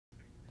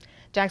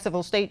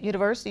Jacksonville State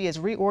University is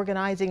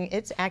reorganizing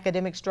its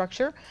academic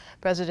structure.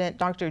 President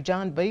Dr.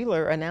 John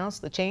Beeler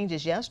announced the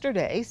changes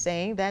yesterday,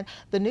 saying that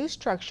the new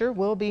structure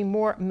will be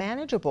more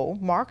manageable,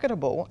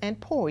 marketable, and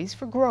poised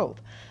for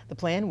growth. The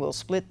plan will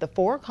split the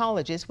 4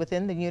 colleges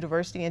within the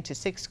university into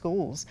 6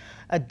 schools.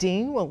 A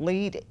dean will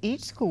lead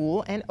each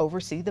school and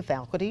oversee the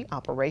faculty,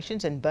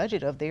 operations, and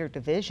budget of their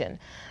division.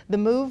 The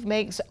move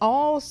makes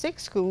all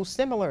 6 schools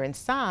similar in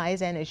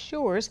size and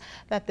assures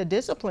that the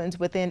disciplines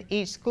within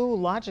each school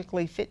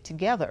logically fit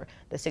together.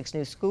 The 6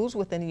 new schools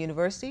within the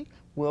university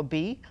will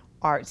be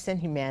arts and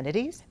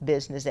humanities,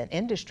 business and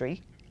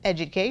industry,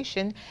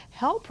 education,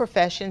 health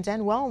professions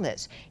and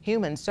wellness,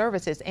 human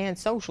services and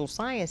social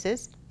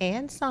sciences,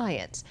 and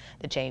science.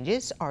 The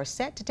changes are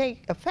set to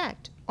take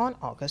effect on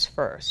August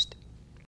 1st.